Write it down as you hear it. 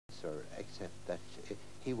except that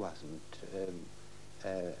he wasn't,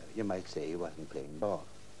 you might say he wasn't playing ball.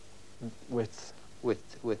 With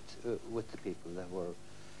the people that were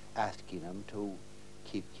asking him to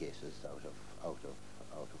keep cases out of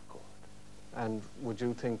court. And would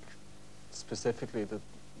you think specifically that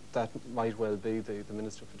that might well be the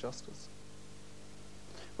Minister for Justice?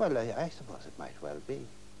 Well, I suppose it might well be.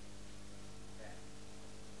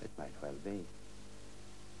 It might well be.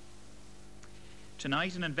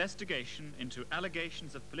 Tonight, an investigation into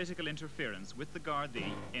allegations of political interference with the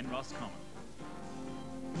Gardaí in Roscommon.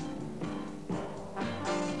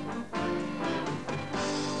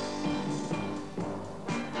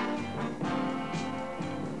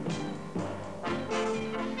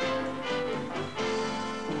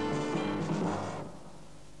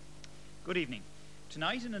 Good evening.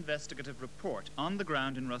 Tonight, an investigative report on the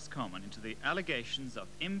ground in Roscommon into the allegations of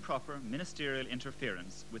improper ministerial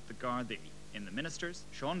interference with the Gardaí in the Minister's,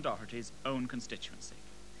 Sean Doherty's, own constituency.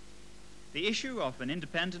 The issue of an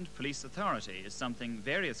independent police authority is something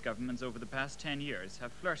various governments over the past 10 years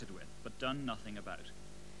have flirted with, but done nothing about.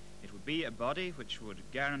 It would be a body which would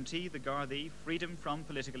guarantee the Gardaí freedom from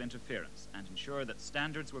political interference and ensure that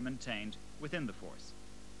standards were maintained within the force.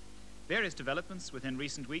 Various developments within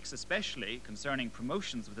recent weeks, especially concerning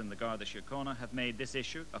promotions within the Garda Síochána, have made this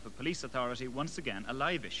issue of a police authority once again a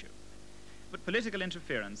live issue. But political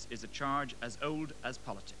interference is a charge as old as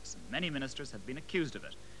politics, and many ministers have been accused of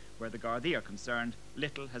it. Where the Gardaí are concerned,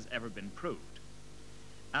 little has ever been proved.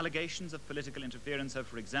 Allegations of political interference have,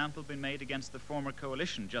 for example, been made against the former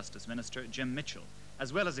Coalition Justice Minister Jim Mitchell,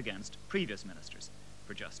 as well as against previous ministers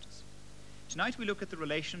for justice. Tonight we look at the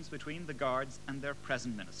relations between the Guards and their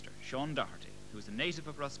present minister, Sean Doherty, who is a native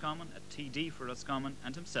of Roscommon, a TD for Roscommon,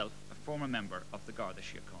 and himself a former member of the Garda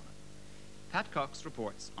Síochána. Pat Cox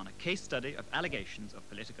reports on a case study of allegations of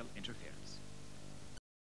political interference.